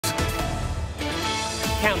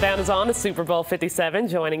Countdown is on to Super Bowl 57.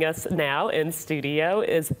 Joining us now in studio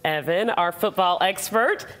is Evan, our football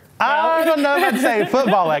expert. I don't know if I'd say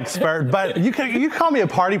football expert, but you call me a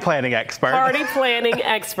party planning expert. Party planning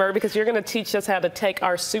expert, because you're going to teach us how to take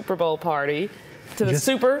our Super Bowl party to the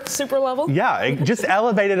super level? Yeah, just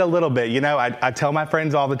elevate it a little bit. You know, I tell my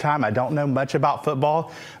friends all the time, I don't know much about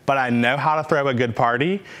football, but I know how to throw a good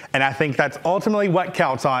party. And I think that's ultimately what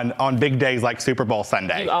counts on big days like Super Bowl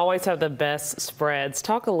Sunday. You always have the best spreads.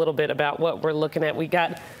 Talk a little bit about what we're looking at. We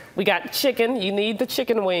got chicken. You need the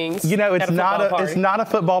chicken wings. You know, it's not a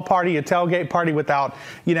football party, a tailgate party without,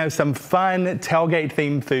 you know, some fun tailgate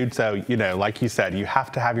themed food. So, you know, like you said, you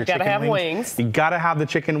have to have your chicken wings. You got to have the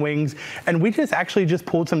chicken wings. And we actually just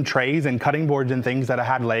pulled some trays and cutting boards and things that I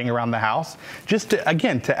had laying around the house, just to,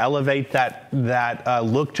 again, to elevate that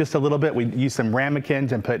look just a little bit. We used some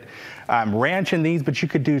ramekins and put ranch in these, but you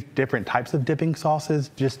could do different types of dipping sauces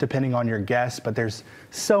just depending on your guests. But there's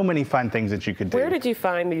so many fun things that you could do. Where did you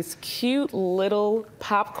find these cute little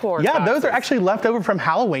popcorn boxes? Those are actually left over from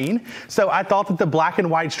Halloween. So I thought that the black and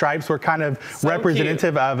white stripes were kind of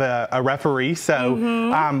representative of a referee.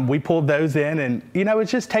 So we pulled those in, and you know,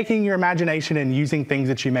 it's just taking your imagination and using things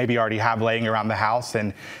that you maybe already have laying around the house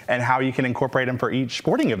and how you can incorporate them for each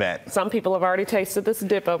sporting event. Some people have already tasted this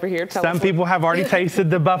dip over here. Some people have already tasted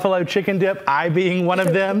the buffalo chicken dip, I being one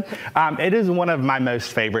of them. It is one of my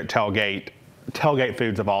most favorite tailgate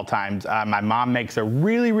foods of all times. My mom makes a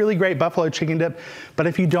really great buffalo chicken dip, but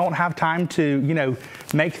if you don't have time to, you know,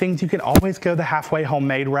 make things, you can always go the halfway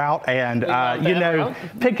homemade route and, you know,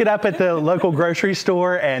 pick it up at the local grocery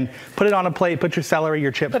store and put it on a plate, put your celery,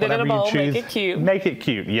 your chips, whatever you choose. Make it cute. Make it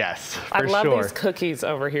cute, yes, for I love sure. these cookies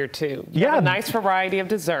over here too. You have a nice variety of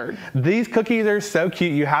dessert. These cookies are so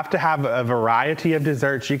cute. You have to have a variety of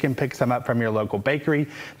desserts. You can pick some up from your local bakery.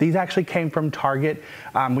 These actually came from Target.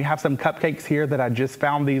 We have some cupcakes here that I just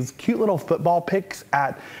found, these cute little football picks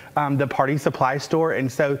at the party supply store.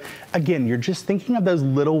 And so again, you're just thinking of those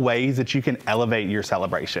little ways that you can elevate your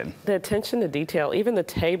celebration. The attention to detail, even the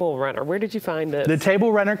table runner. Where did you find this? The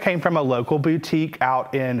table runner came from a local boutique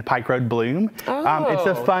out in Pike Road, Bloom. It's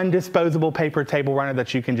a fun disposable paper table runner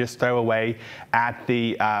that you can just throw away at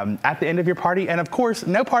the end of your party. And of course,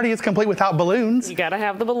 no party is complete without balloons. You gotta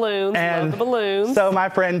have the balloons. And love the balloons. So my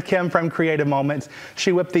friend Kim from Creative Moments,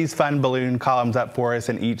 she whipped these fun balloon columns up for us,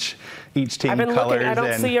 and each team I've been colors. Looking, I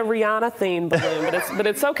don't see a Rihanna themed balloon, but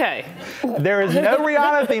it's okay. There is no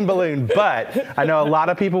Rihanna themed balloon, but I know a lot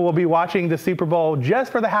of people will be watching the Super Bowl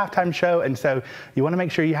just for the halftime show, and so you want to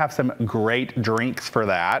make sure you have some great drinks for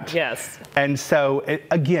that. Yes. And so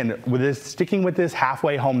again, sticking with this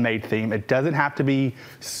halfway homemade theme, it doesn't have to be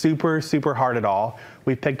super hard at all.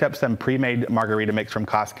 We picked up some pre-made margarita mix from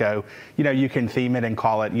Costco. You know, you can theme it and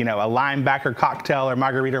call it, you know, a linebacker cocktail or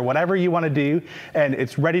margarita or whatever you want to do. And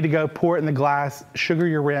it's ready to go. Pour it in the glass, sugar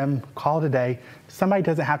your rim, call it a day. Somebody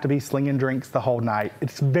doesn't have to be slinging drinks the whole night.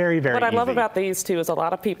 It's very easy. What I love about these too is a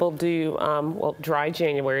lot of people do, well, dry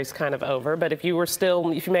January is kind of over, but if you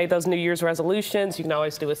made those New Year's resolutions, you can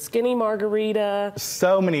always do a skinny margarita.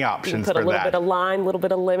 So many options for that. Put a little bit of lime, a little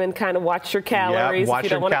bit of lemon, kind of watch your calories. Yep,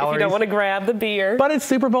 if you don't want to grab the beer. But it's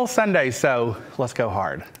Super Bowl Sunday, so let's go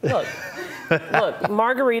hard. Look,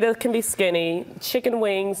 margarita can be skinny. Chicken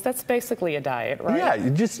wings, that's basically a diet, right? Yeah,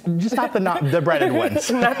 just not the breaded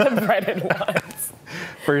ones. Not the breaded ones.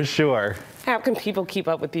 For sure. How can people keep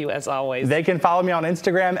up with you as always? They can follow me on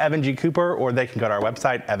Instagram, Evan G. Cooper, or they can go to our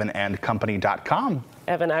website, evanandcompany.com.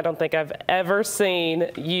 Evan, I don't think I've ever seen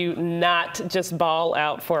you not just ball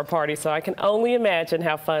out for a party, so I can only imagine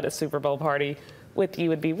how fun a Super Bowl party with you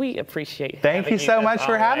would be. We appreciate Thank you so much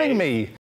for having me.